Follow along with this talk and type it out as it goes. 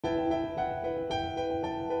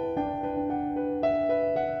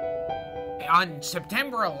On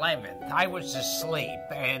September 11th, I was asleep,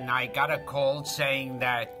 and I got a call saying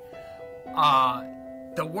that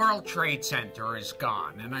the World Trade Center is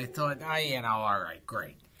gone. And I thought, all right,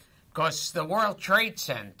 great. Because the World Trade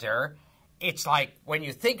Center, it's like, when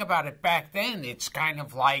you think about it back then, it's kind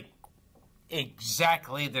of like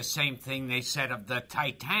exactly the same thing they said of the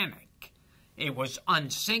Titanic. It was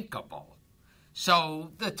unsinkable.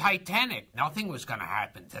 So the Titanic, nothing was going to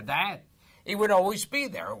happen to that. It would always be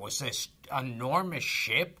there. It was this enormous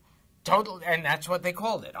ship, and that's what they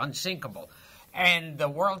called it, unsinkable. And the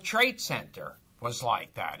World Trade Center was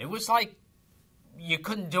like that. It was like you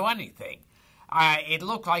couldn't do anything. It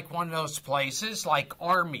looked like one of those places like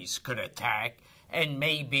armies could attack, and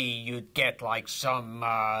maybe you'd get like some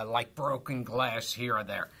like broken glass here or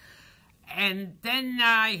there. And then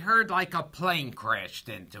I heard like a plane crashed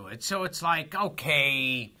into it. So it's like,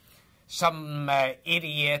 okay, some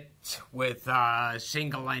idiot with a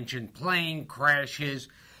single-engine plane crashes.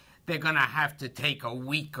 They're going to have to take a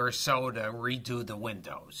week or so to redo the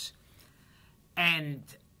windows. And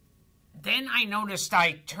then I noticed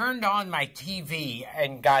I turned on my TV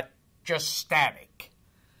and got just static.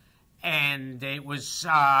 And it was,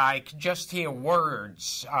 I could just hear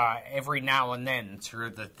words every now and then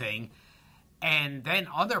through the thing. And then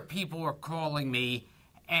other people were calling me,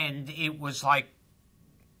 and it was like,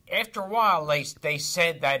 after a while, they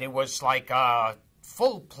said that it was like a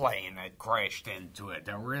full plane that crashed into it,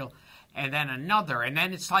 and then another. And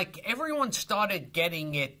then it's like everyone started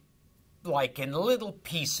getting it like in little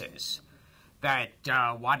pieces that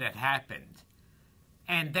what had happened.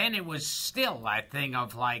 And then it was still that thing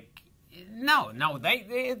of like, no,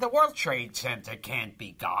 the World Trade Center can't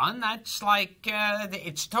be gone. That's like,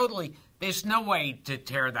 it's totally, there's no way to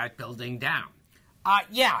tear that building down.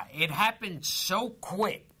 Yeah, it happened so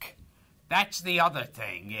quick. That's the other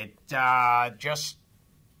thing. It just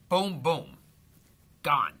boom, boom,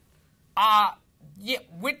 gone. Yeah,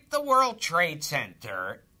 with the World Trade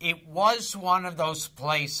Center, it was one of those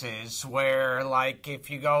places where, like, if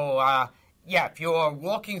you go, if you're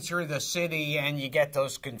walking through the city and you get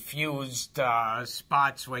those confused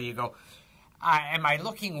spots where you go, am I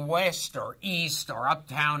looking west or east or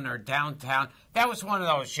uptown or downtown? That was one of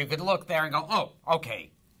those. You could look there and go, oh,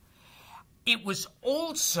 okay. It was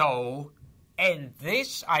also, and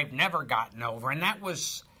this I've never gotten over, and that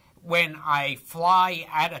was when I fly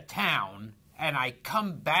out of town and I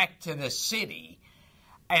come back to the city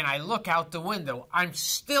and I look out the window, I'm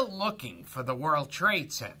still looking for the World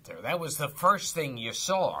Trade Center. That was the first thing you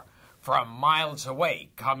saw from miles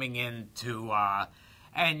away coming into,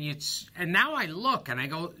 and now I look and I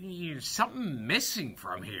go, there's something missing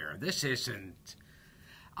from here. This isn't,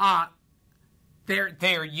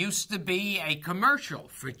 there used to be a commercial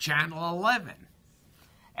for Channel 11.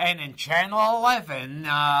 And in Channel 11,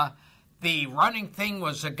 the running thing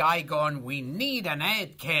was a guy going, we need an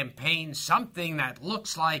ad campaign, something that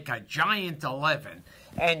looks like a giant 11.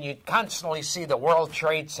 And you'd constantly see the World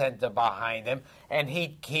Trade Center behind him, and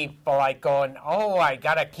he'd keep like going, oh, I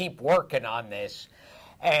got to keep working on this.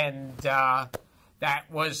 And there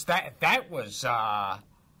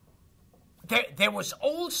was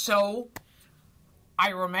also, I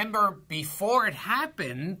remember before it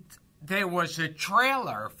happened, there was a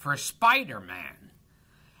trailer for Spider-Man.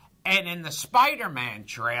 And in the Spider-Man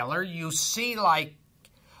trailer, you see, like,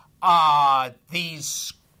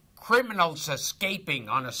 these criminals escaping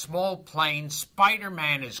on a small plane.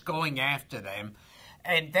 Spider-Man is going after them.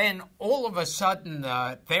 And then all of a sudden,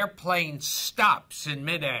 their plane stops in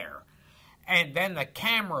midair. And then the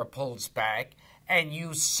camera pulls back, and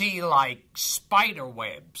you see, like, spider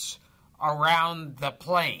webs around the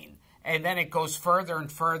plane. And then it goes further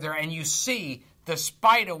and further, and you see the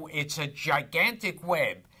spider, it's a gigantic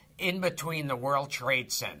web in between the World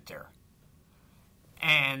Trade Center.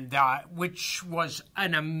 And which was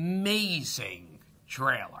an amazing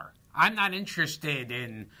trailer. I'm not interested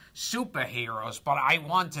in superheroes, but I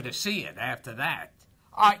wanted to see it after that.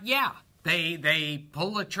 Yeah, they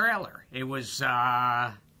pulled a trailer. It was,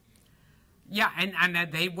 yeah,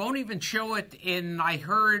 and they won't even show it in, I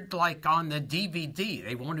heard, like on the DVD.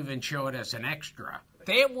 They won't even show it as an extra.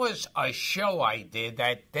 There was a show I did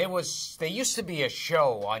that there used to be a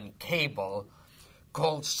show on cable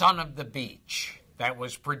called Son of the Beach that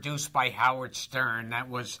was produced by Howard Stern. That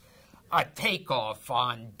was a takeoff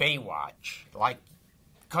on Baywatch. Like,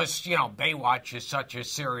 because, you know, Baywatch is such a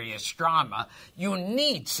serious drama, you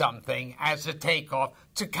need something as a takeoff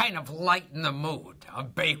to kind of lighten the mood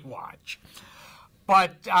of Baywatch.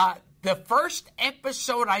 But the first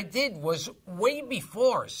episode I did was way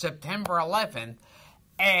before September 11th,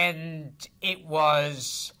 and it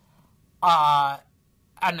was an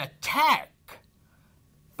attack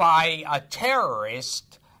by a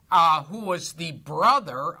terrorist who was the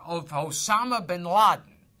brother of Osama bin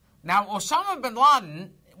Laden. Now, Osama bin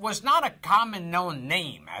Laden was not a common known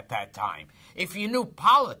name at that time. If you knew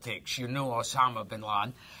politics, you knew Osama bin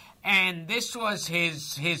Laden. And this was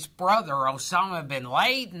his brother, Osama bin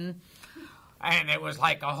Laden. And it was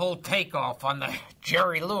like a whole takeoff on the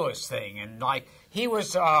Jerry Lewis thing. And like, he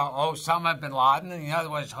was Osama bin Laden, and the other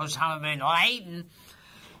was Osama bin Laden.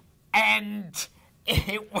 And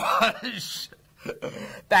it was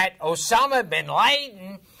that Osama bin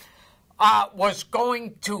Laden was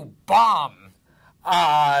going to bomb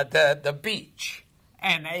the beach.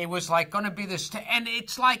 And it was like going to be this, and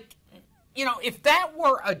it's like, you know, if that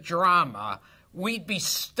were a drama, we'd be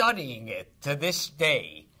studying it to this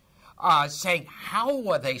day, saying, how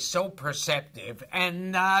were they so perceptive?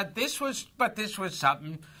 And this was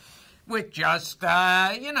something with just,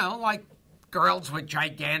 you know, like girls with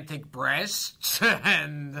gigantic breasts,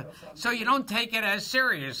 and so you don't take it as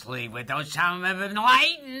seriously with Osama bin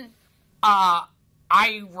Laden.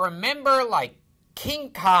 I remember, like,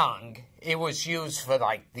 King Kong, it was used for,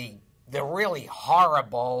 like, the really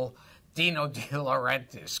horrible Dino De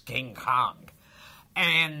Laurentiis King Kong.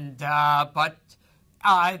 And, but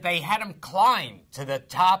they had him climb to the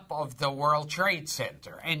top of the World Trade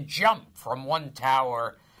Center and jump from one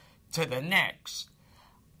tower to the next.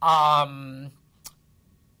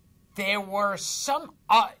 There were some,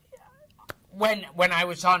 when I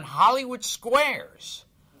was on Hollywood Squares,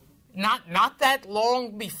 not that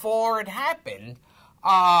long before it happened,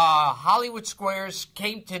 Hollywood Squares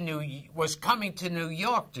was coming to New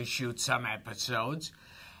York to shoot some episodes,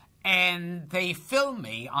 and they filmed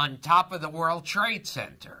me on top of the World Trade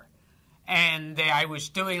Center. And I was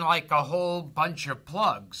doing like a whole bunch of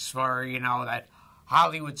plugs for, you know, that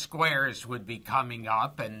Hollywood Squares would be coming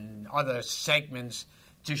up and other segments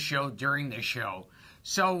to show during the show.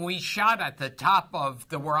 So we shot at the top of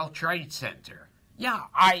the World Trade Center. Yeah,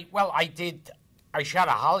 I shot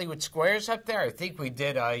a Hollywood Squares up there. I think we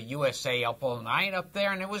did a USA Up All Night up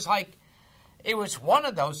there, and it was like, it was one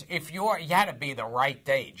of those, you had to be the right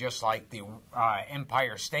day, just like the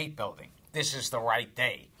Empire State Building. This is the right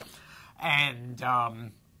day. And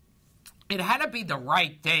it had to be the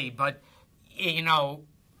right day, but, you know,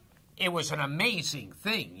 it was an amazing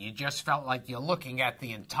thing. You just felt like you're looking at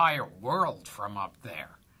the entire world from up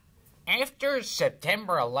there. After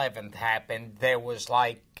September 11th happened, there was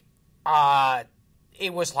like,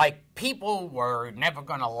 it was like people were never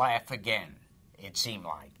going to laugh again, it seemed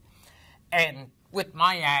like. And with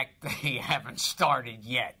my act, they haven't started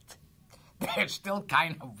yet. They're still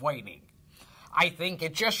kind of waiting. I think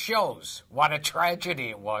it just shows what a tragedy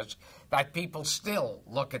it was that people still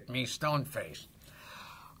look at me stone-faced.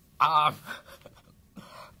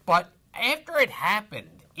 But after it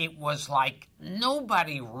happened, it was like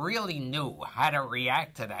nobody really knew how to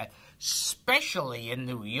react to that, especially in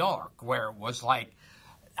New York, where it was like,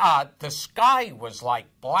 the sky was like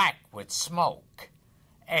black with smoke.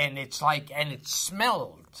 And it's like, and it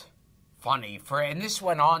smelled funny and this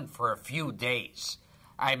went on for a few days,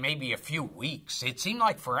 maybe a few weeks. It seemed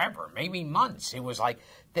like forever, maybe months. It was like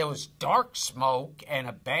there was dark smoke and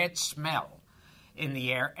a bad smell in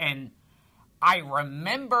the air. And I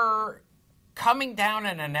remember coming down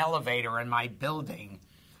in an elevator in my building,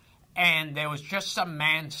 and there was just some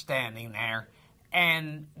man standing there,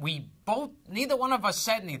 and we both, neither one of us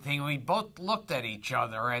said anything. We both looked at each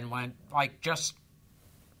other and went like, just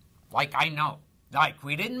like, I know. Like,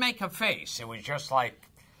 we didn't make a face. It was just like,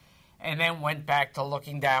 and then went back to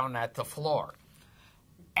looking down at the floor.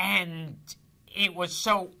 And it was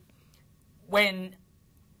so, when,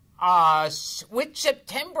 with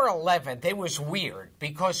September 11th, it was weird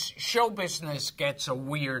because show business gets a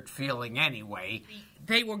weird feeling anyway.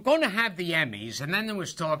 They were going to have the Emmys, and then there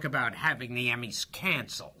was talk about having the Emmys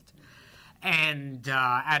canceled. And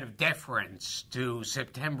out of deference to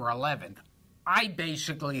September 11th, I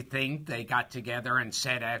basically think they got together and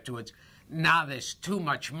said afterwards, nah, there's too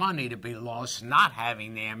much money to be lost not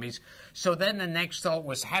having the Emmys. So then the next thought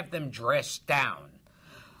was have them dressed down.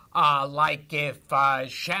 Like if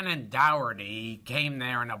Shannon Doherty came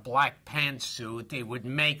there in a black pantsuit, it would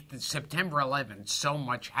make the September 11th so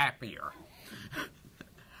much happier.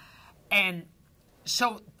 And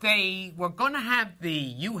so they were going to have the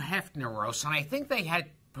Hugh Hefner roast, and I think they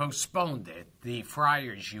had postponed it, the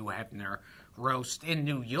Friars Hugh Hefner roast in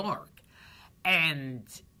New York. And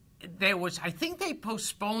there was, I think they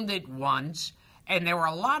postponed it once, and there were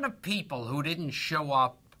a lot of people who didn't show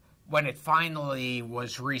up when it finally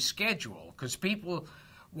was rescheduled, because people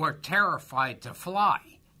were terrified to fly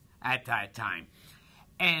at that time.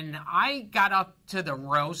 And I got up to the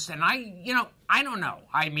roast, and I don't know.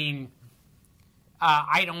 I mean,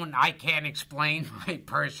 I can't explain my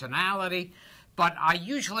personality, but I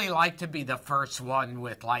usually like to be the first one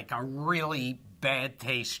with like a really bad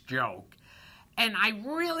taste joke. And I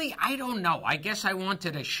don't know. I guess I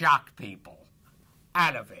wanted to shock people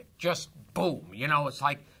out of it. Just boom. It's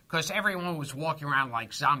like, because everyone was walking around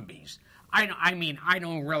like zombies. I mean, I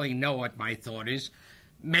don't really know what my thought is.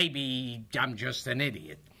 Maybe I'm just an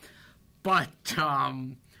idiot. But,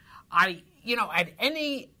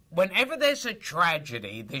 whenever there's a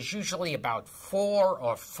tragedy, there's usually about 4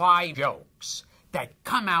 or 5 jokes that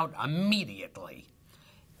come out immediately.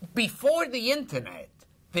 Before the internet,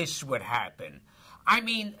 this would happen. I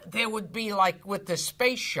mean, there would be like with the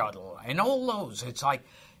space shuttle and all those, it's like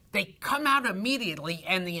they come out immediately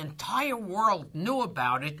and the entire world knew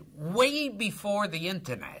about it way before the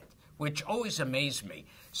internet, which always amazed me.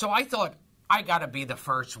 So I thought, I got to be the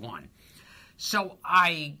first one. So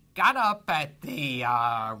I got up at the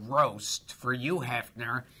roast for you,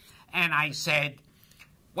 Hefner, and I said,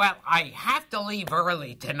 well, I have to leave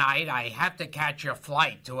early tonight. I have to catch a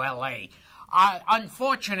flight to L.A.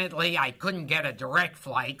 Unfortunately, I couldn't get a direct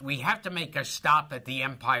flight. We have to make a stop at the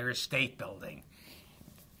Empire State Building.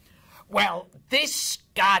 Well, this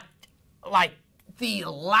got, like, the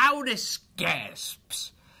loudest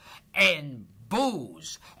gasps and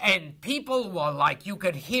boos, and people were like, you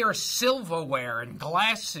could hear silverware and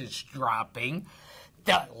glasses dropping,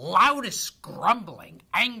 the loudest grumbling,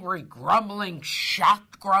 angry grumbling,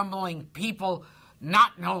 shocked grumbling, people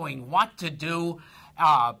not knowing what to do,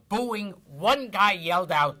 booing. One guy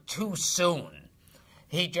yelled out, too soon.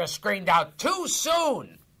 He just screamed out, too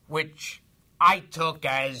soon, which I took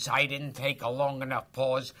as I didn't take a long enough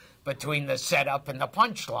pause between the setup and the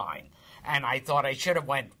punchline. And I thought I should have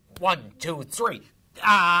went 1, 2, 3,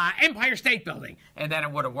 Empire State Building, and then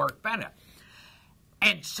it would have worked better.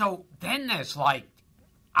 And so then there's like,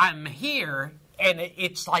 I'm here, and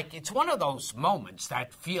it's like, it's one of those moments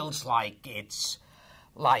that feels like it's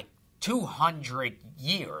like 200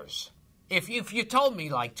 years. If you told me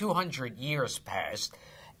like 200 years passed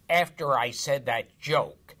after I said that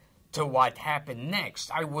joke to what happened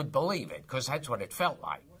next, I would believe it, because that's what it felt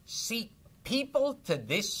like. See, people to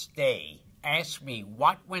this day ask me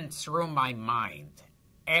what went through my mind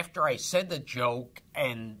after I said the joke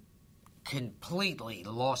and completely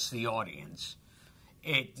lost the audience,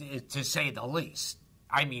 to say the least.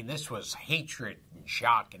 I mean, this was hatred and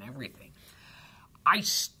shock and everything. I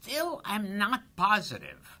still am not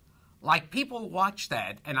positive. Like, people watch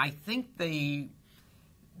that, and I think they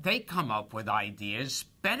come up with ideas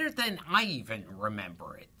better than I even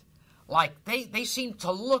remember it. Like, they seem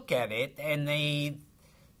to look at it, and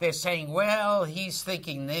they're saying, well, he's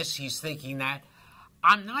thinking this, he's thinking that.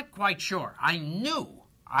 I'm not quite sure. I knew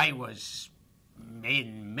I was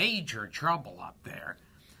in major trouble up there,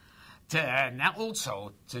 and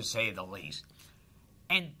also, to say the least.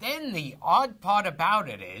 And then the odd part about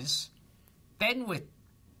it is, then with,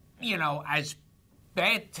 as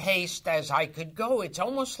bad taste as I could go, it's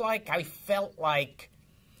almost like I felt like,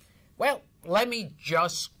 well, let me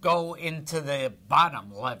just go into the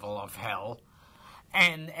bottom level of hell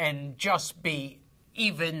and just be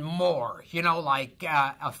even more,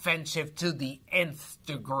 offensive to the nth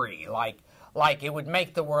degree. Like it would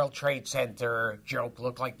make the World Trade Center joke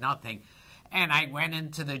look like nothing. And I went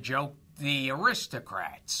into the joke, the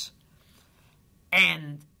aristocrats.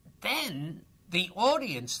 And then the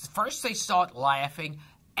audience, first they start laughing,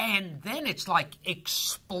 and then it's like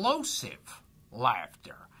explosive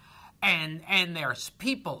laughter. And there's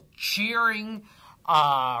people cheering.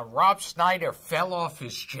 Rob Schneider fell off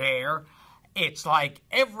his chair. It's like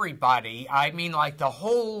everybody, I mean, like the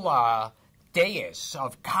whole dais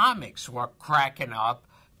of comics were cracking up,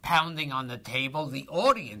 pounding on the table. The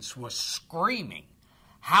audience was screaming,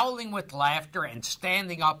 howling with laughter, and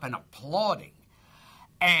standing up and applauding.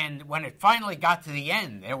 And when it finally got to the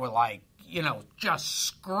end, there were like, just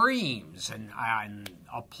screams and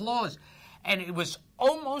applause. And it was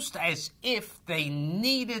almost as if they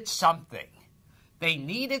needed something. They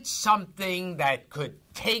needed something that could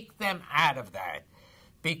take them out of that,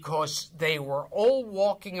 because they were all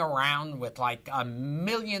walking around with like a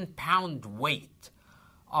 1,000,000-pound weight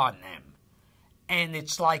on them. And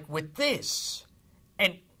it's like with this,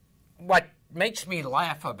 and what makes me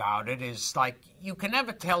laugh about it is like you can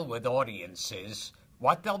never tell with audiences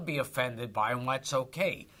what they'll be offended by and what's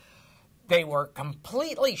okay. They were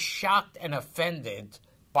completely shocked and offended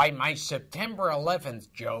by my September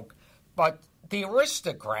 11th joke, but the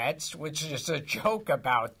aristocrats, which is a joke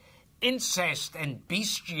about incest and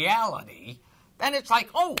bestiality, then it's like,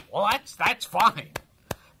 oh, well, that's fine.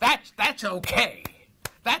 That's okay.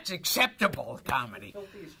 That's acceptable comedy.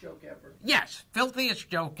 Filthiest joke ever. Yes, filthiest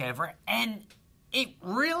joke ever. And it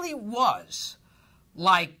really was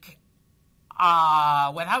like,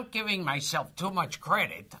 without giving myself too much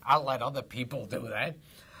credit, I'll let other people do that,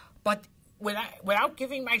 but without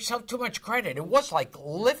giving myself too much credit, it was like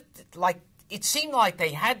it seemed like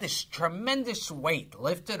they had this tremendous weight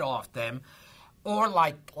lifted off them, or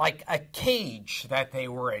like a cage that they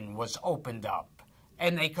were in was opened up,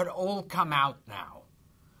 and they could all come out now.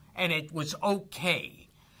 And it was okay.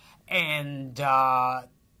 And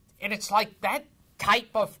it's like that type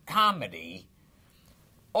of comedy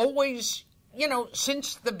always,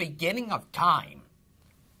 since the beginning of time,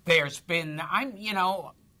 there's been, I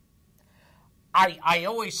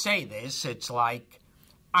always say this, it's like,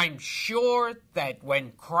 I'm sure that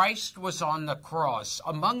when Christ was on the cross,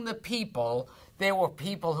 among the people, there were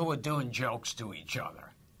people who were doing jokes to each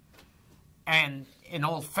other. And in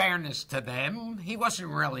all fairness to them, he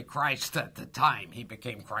wasn't really Christ at the time. He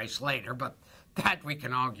became Christ later, but that we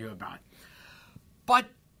can argue about. But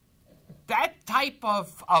that type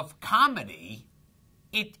of comedy,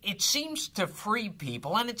 it seems to free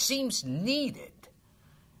people, and it seems needed.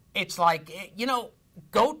 It's like,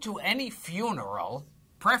 go to any funeral,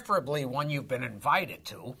 preferably one you've been invited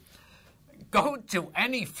to. Go to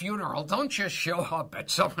any funeral. Don't just show up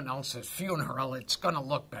at someone else's funeral. It's going to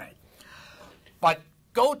look bad. But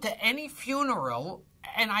go to any funeral,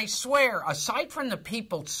 and I swear, aside from the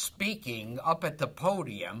people speaking up at the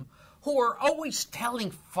podium, who are always telling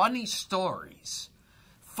funny stories,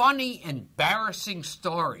 funny, embarrassing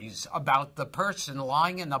stories about the person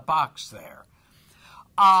lying in the box there,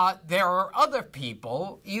 there are other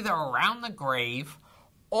people, either around the grave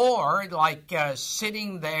or like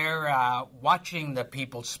sitting there watching the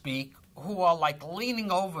people speak, who are like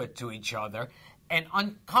leaning over to each other and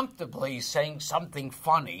uncomfortably saying something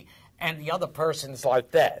funny, and the other person's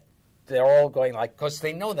like that. They're all going like, because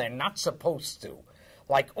they know they're not supposed to.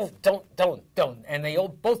 Like, oh, don't. And they all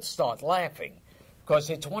both start laughing, because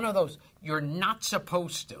it's one of those, you're not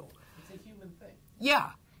supposed to. It's a human thing.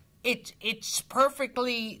 Yeah. It's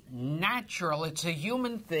perfectly natural. It's a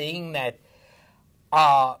human thing that,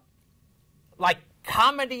 like,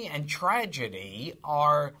 comedy and tragedy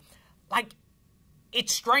are, like,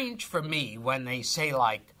 it's strange for me when they say,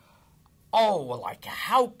 like, oh, like,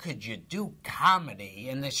 how could you do comedy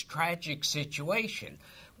in this tragic situation?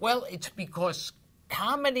 Well, it's because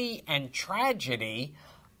comedy and tragedy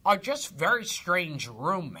are just very strange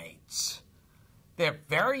roommates. They're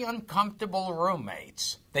very uncomfortable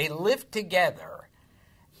roommates. They live together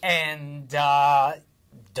and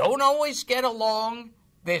don't always get along.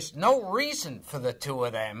 There's no reason for the two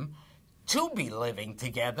of them to be living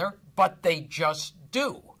together, but they just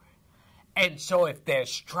do. And so if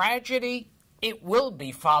there's tragedy, it will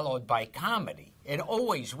be followed by comedy. It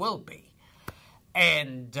always will be.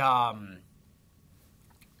 And,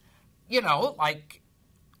 like,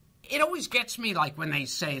 it always gets me, like, when they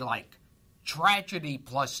say, like, tragedy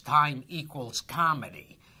plus time equals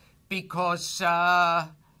comedy. Because I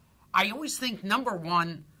always think, number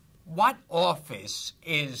one, what office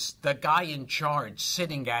is the guy in charge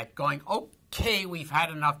sitting at going, okay, we've had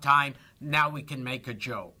enough time, now we can make a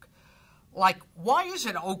joke? Like, why is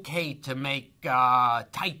it okay to make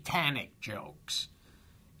Titanic jokes?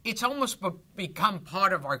 It's almost become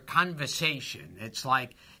part of our conversation. It's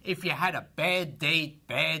like, if you had a bad date,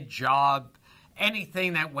 bad job,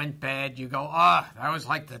 anything that went bad, you go, that was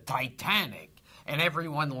like the Titanic, and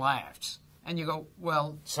everyone laughs. And you go,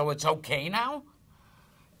 well, so it's okay now?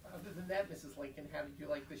 Other than that, Mrs. Lincoln, how did you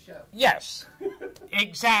like the show? Yes,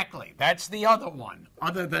 exactly. That's the other one.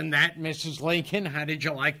 Other than that, Mrs. Lincoln, how did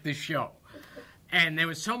you like the show? And there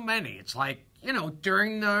was so many. It's like,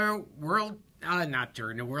 during the world, not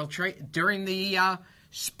during the World Trade, during the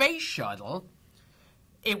space shuttle,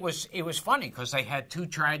 it was funny because they had two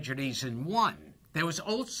tragedies in one. There was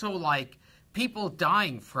also, like, people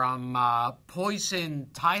dying from poison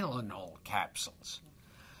Tylenol capsules.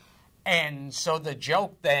 And so the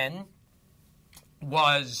joke then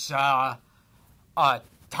was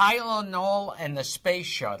Tylenol and the space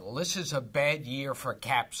shuttle. This is a bad year for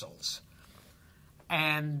capsules.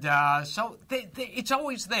 And so it's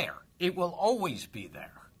always there. It will always be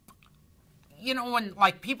there. When,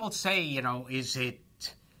 like, people say, is it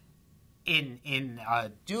in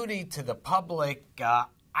duty to the public?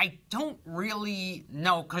 I don't really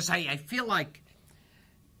know, because I feel like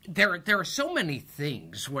there are so many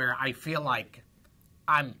things where I feel like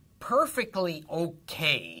I'm perfectly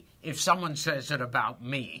okay if someone says it about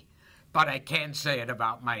me, but I can't say it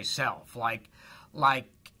about myself. Like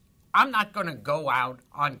I'm not going to go out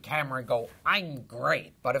on camera and go, I'm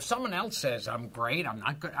great. But if someone else says I'm great,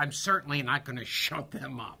 I'm certainly not going to shut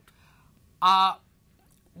them up.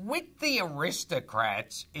 With the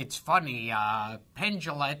Aristocrats, it's funny, Penn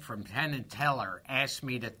Jillette from Penn and Teller asked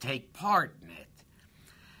me to take part in it.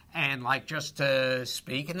 And, like, just to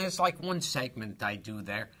speak, and there's, like, one segment I do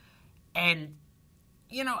there. And,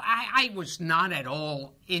 you know, I was not at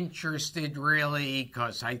all interested, really,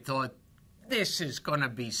 because I thought this is going to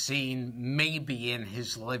be seen maybe in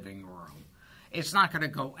his living room. It's not going to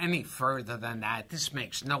go any further than that. This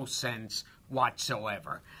makes no sense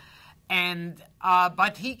whatsoever. And,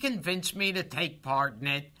 but he convinced me to take part in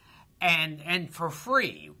it, and for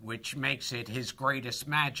free, which makes it his greatest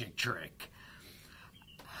magic trick.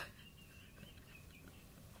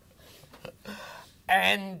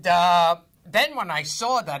 And, then when I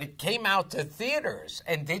saw that it came out to theaters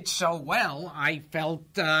and did so well, I felt,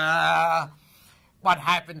 what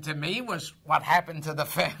happened to me was what happened to the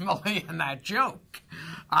family in that joke,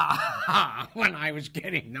 when I was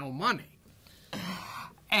getting no money.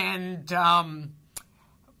 And,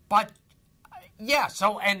 but, yeah,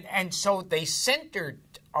 so, and so they centered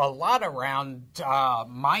a lot around,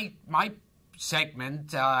 my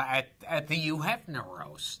segment, at the Hugh Hefner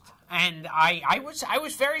roast. And I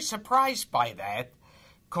was very surprised by that,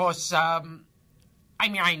 because, I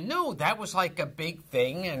mean, I knew that was like a big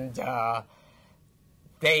thing, and,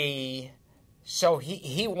 so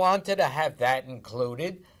he wanted to have that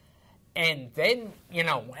included. And then, you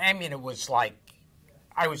know, I mean, it was like,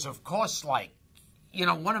 I was, of course, like, you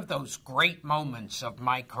know, one of those great moments of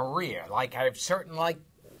my career. Like, I have certain, like,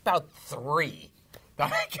 about 3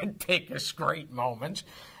 that I can pick as great moments.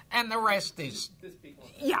 And the rest is,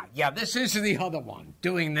 yeah, this is the other one,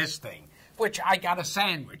 doing this thing, which I got a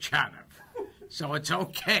sandwich out of. So it's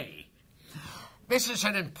okay. This is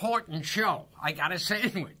an important show. I got a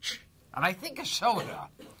sandwich. And I think a soda.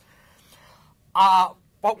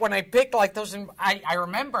 But when I picked, like, those, I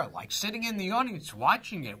remember, like, sitting in the audience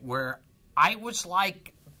watching it, where I was,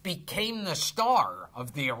 like, became the star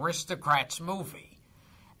of the Aristocrats movie.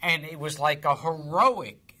 And it was, like, a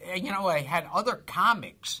heroic, you know, I had other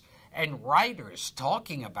comics and writers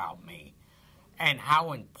talking about me and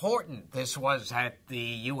how important this was at the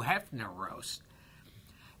Hugh Hefner roast.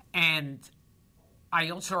 And I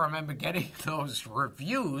also remember getting those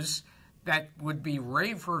reviews that would be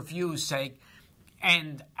rave reviews saying,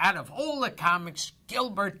 and out of all the comics,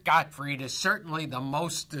 Gilbert Gottfried is certainly the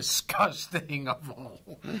most disgusting of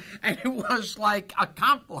all. And it was like a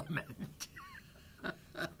compliment.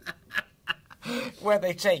 Where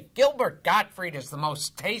they'd say, Gilbert Gottfried is the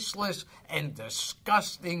most tasteless and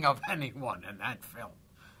disgusting of anyone in that film.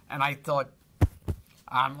 And I thought,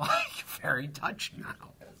 I'm like very touched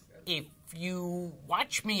now. If you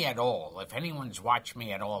watch me at all, if anyone's watched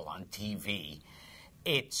me at all on TV,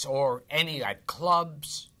 or any at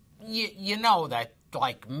clubs, you know that,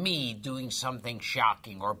 like, me doing something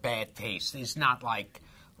shocking or bad taste is not like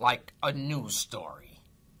a news story.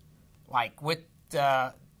 Like with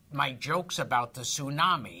my jokes about the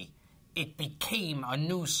tsunami, it became a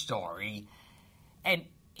news story, and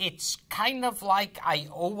it's kind of like I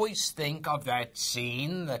always think of that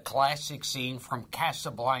scene, the classic scene from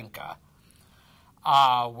Casablanca,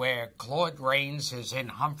 where Claude Rains is in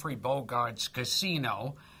Humphrey Bogart's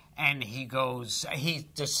casino, and he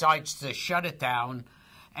decides to shut it down,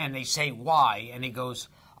 and they say, why? And he goes,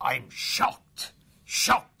 I'm shocked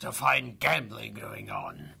to find gambling going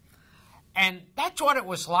on. And that's what it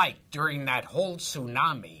was like during that whole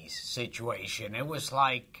tsunami situation. It was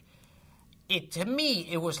like, to me,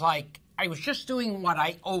 it was like I was just doing what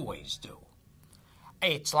I always do.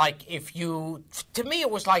 It's like to me, it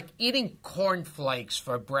was like eating cornflakes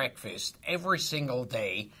for breakfast every single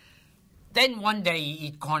day. Then one day you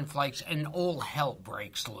eat cornflakes and all hell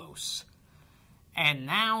breaks loose. And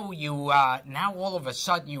now now all of a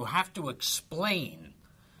sudden you have to explain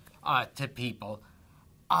to people.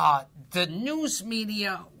 The news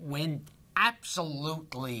media went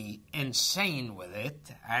absolutely insane with it,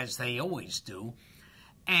 as they always do.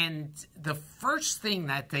 And the first thing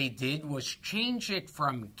that they did was change it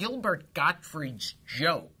from Gilbert Gottfried's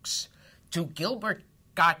jokes to Gilbert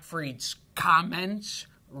Gottfried's comments,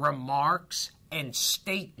 remarks, and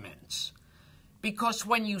statements. Because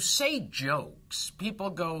when you say jokes,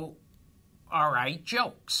 people go, all right,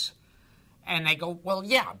 jokes. And they go, well,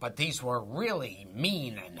 yeah, but these were really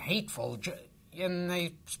mean and hateful.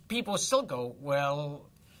 And people still go, well,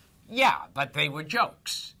 yeah, but they were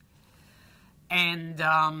jokes. And,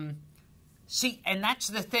 see, and that's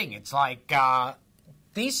the thing. It's like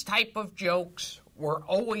these type of jokes were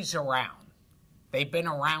always around. They've been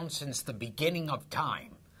around since the beginning of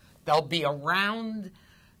time. they'll be around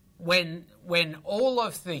when all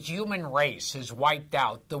of the human race is wiped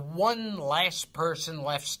out. The one last person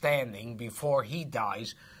left standing before he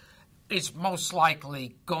dies is most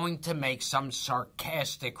likely going to make some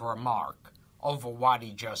sarcastic remark over what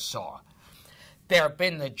he just saw. There have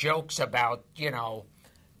been the jokes about, besides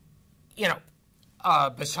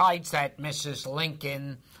that, Mrs.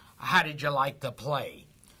 Lincoln, how did you like the play?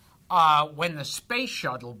 When the space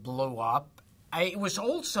shuttle blew up, it was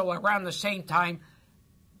also around the same time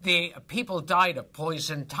the people died of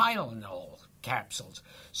poison Tylenol capsules.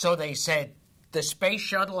 So they said, the space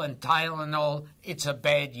shuttle and Tylenol, it's a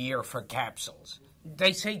bad year for capsules.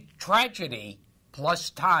 They say tragedy plus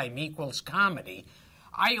time equals comedy.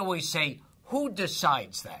 I always say, who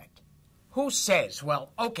decides that? Who says,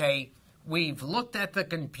 well, okay, we've looked at the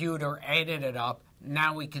computer, added it up,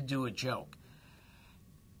 now we can do a joke.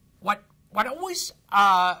 What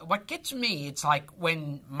gets me, it's like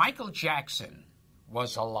when Michael Jackson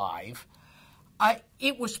was alive,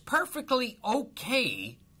 it was perfectly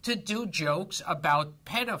okay to do jokes about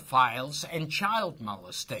pedophiles and child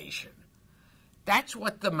molestation. That's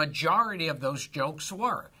what the majority of those jokes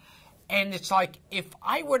were. And it's like, if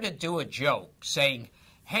I were to do a joke saying,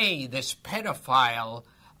 hey, this pedophile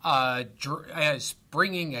is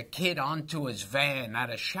bringing a kid onto his van at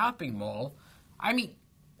a shopping mall, I mean,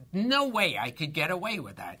 no way I could get away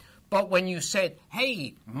with that. But when you said,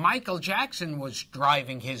 hey, Michael Jackson was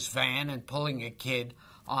driving his van and pulling a kid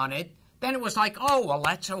on it, then it was like, oh, well,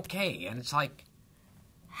 that's okay. And it's like,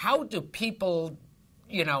 how do people,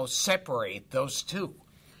 separate those two?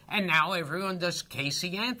 And now everyone does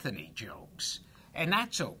Casey Anthony jokes, and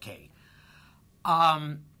that's okay.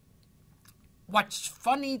 What's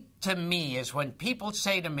funny to me is when people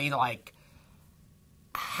say to me, like,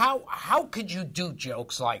 how could you do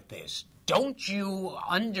jokes like this? Don't you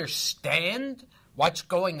understand what's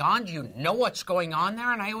going on? Do you know what's going on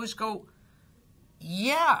there? And I always go,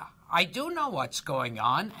 yeah, I do know what's going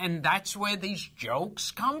on, and that's where these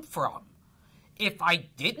jokes come from. If I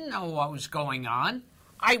didn't know what was going on,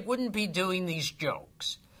 I wouldn't be doing these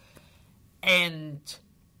jokes. And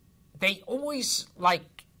they always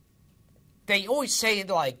say,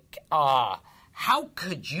 how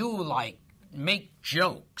could you, make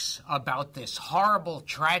jokes about this horrible,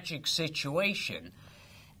 tragic situation?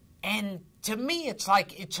 And to me, it's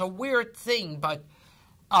like, it's a weird thing, but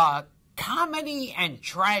comedy and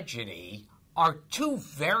tragedy are two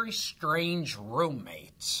very strange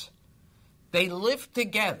roommates. They live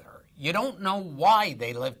together. You don't know why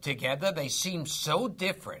they live together. They seem so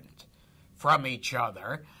different from each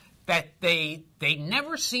other that they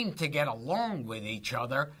never seem to get along with each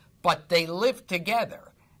other, but they live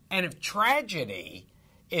together. And if tragedy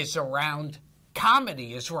is around,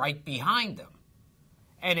 comedy is right behind them.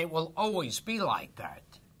 And it will always be like that.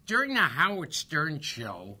 During the Howard Stern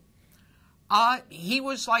show, he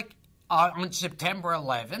was on September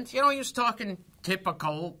 11th, he was talking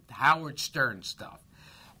typical Howard Stern stuff.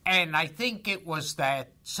 And I think it was that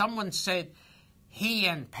someone said he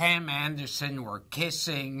and Pam Anderson were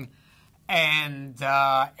kissing, and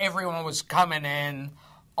everyone was coming in,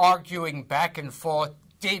 arguing back and forth,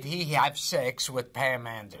 did he have sex with Pam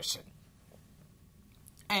Anderson?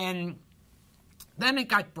 And then it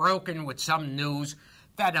got broken with some news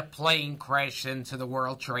that a plane crashed into the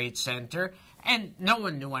World Trade Center, and no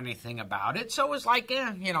one knew anything about it. So it was like,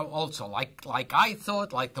 also like I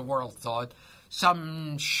thought, like the world thought,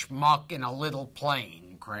 some schmuck in a little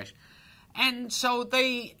plane crashed. And so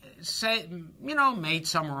they said, made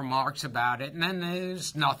some remarks about it, and then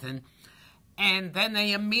there's nothing. And then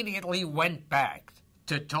they immediately went back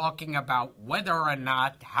to talking about whether or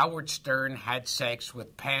not Howard Stern had sex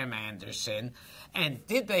with Pam Anderson, and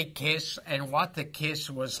did they kiss, and what the kiss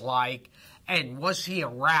was like, and was he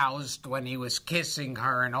aroused when he was kissing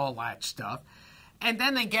her, and all that stuff. And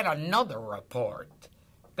then they get another report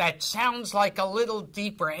that sounds like a little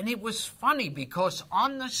deeper, and it was funny because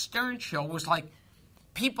on the Stern show was like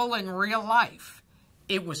people in real life.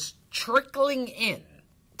 It was trickling in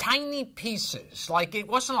tiny pieces. Like, it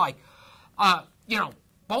wasn't like,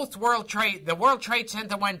 the World Trade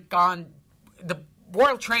Center went gone, the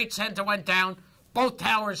World Trade Center went down, both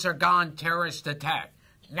towers are gone, terrorist attack.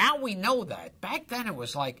 Now we know that. Back then it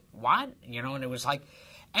was like, what? And it was like,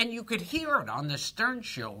 and you could hear it on the Stern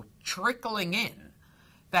show trickling in,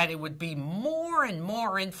 that it would be more and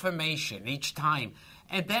more information each time.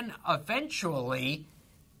 And then eventually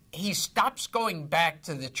he stops going back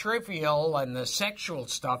to the trivial and the sexual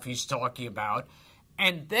stuff he's talking about.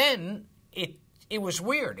 And then it was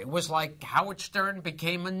weird. It was like Howard Stern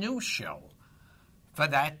became a news show for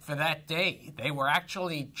that day. They were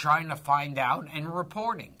actually trying to find out and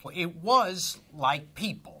reporting. It was like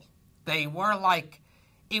people. They were like,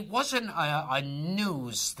 it wasn't a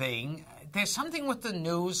news thing. There's something with the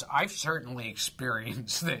news, I've certainly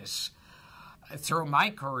experienced this through my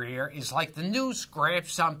career, is like the news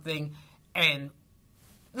grabs something, and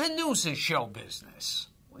the news is show business.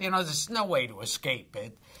 You know, there's no way to escape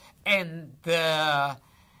it. And the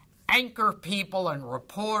anchor people and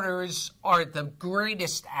reporters are the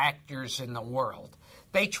greatest actors in the world.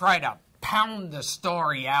 They try to pound the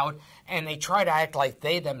story out, and they try to act like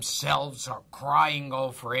they themselves are crying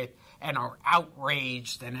over it and are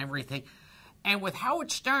outraged and everything. And with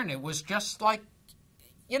Howard Stern, it was just like,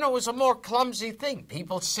 you know, it was a more clumsy thing.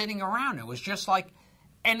 People sitting around. It was just like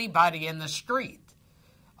anybody in the street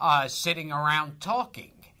sitting around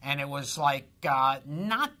talking. And it was like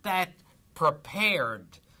not that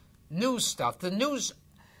prepared news stuff. The news,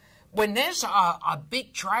 when there's a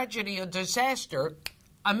big tragedy or disaster,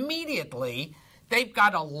 immediately they've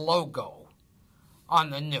got a logo on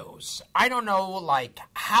the news. I don't know, like,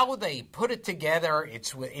 how they put it together.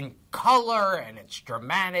 It's in color and it's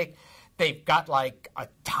dramatic. They've got, like, a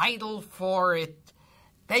title for it.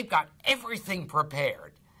 They've got everything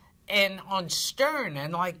prepared. And on Stern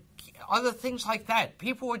and, like, other things like that,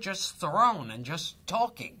 people were just thrown and just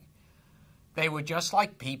talking. They were just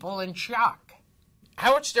like people in shock.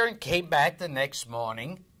 Howard Stern came back the next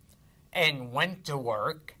morning and went to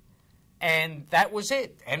work, and that was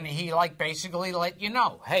it. And he, like, basically let you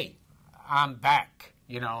know, hey, I'm back.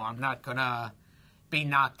 You know, I'm not going to be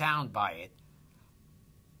knocked down by it.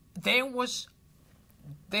 There was,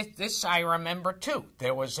 this I remember too,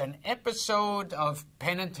 there was an episode of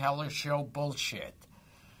Penn and Teller's show Bullshit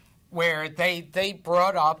where they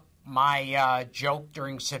brought up my joke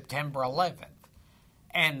during September 11th.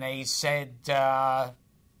 And they said,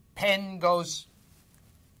 Penn goes,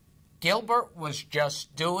 Gilbert was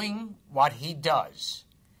just doing what he does.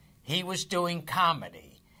 He was doing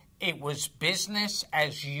comedy. It was business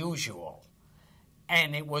as usual.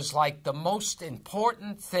 And it was like the most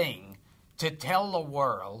important thing to tell the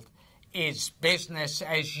world is business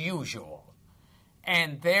as usual.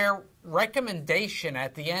 And their recommendation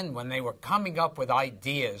at the end when they were coming up with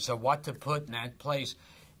ideas of what to put in that place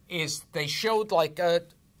is they showed like a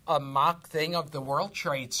mock thing of the World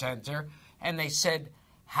Trade Center, and they said,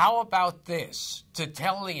 how about this, to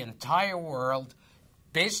tell the entire world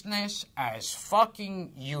business as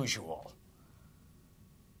fucking usual.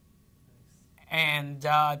 And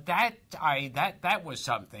that was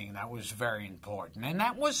something that was very important. And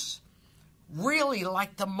that was really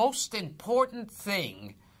like the most important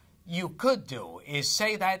thing you could do, is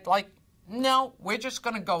say that, like, no, we're just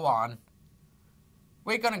going to go on.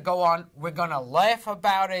 We're going to go on. We're going to laugh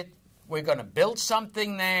about it. We're going to build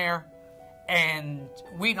something there. And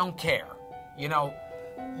we don't care. You know,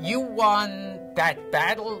 you won that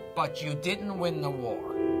battle, but you didn't win the war.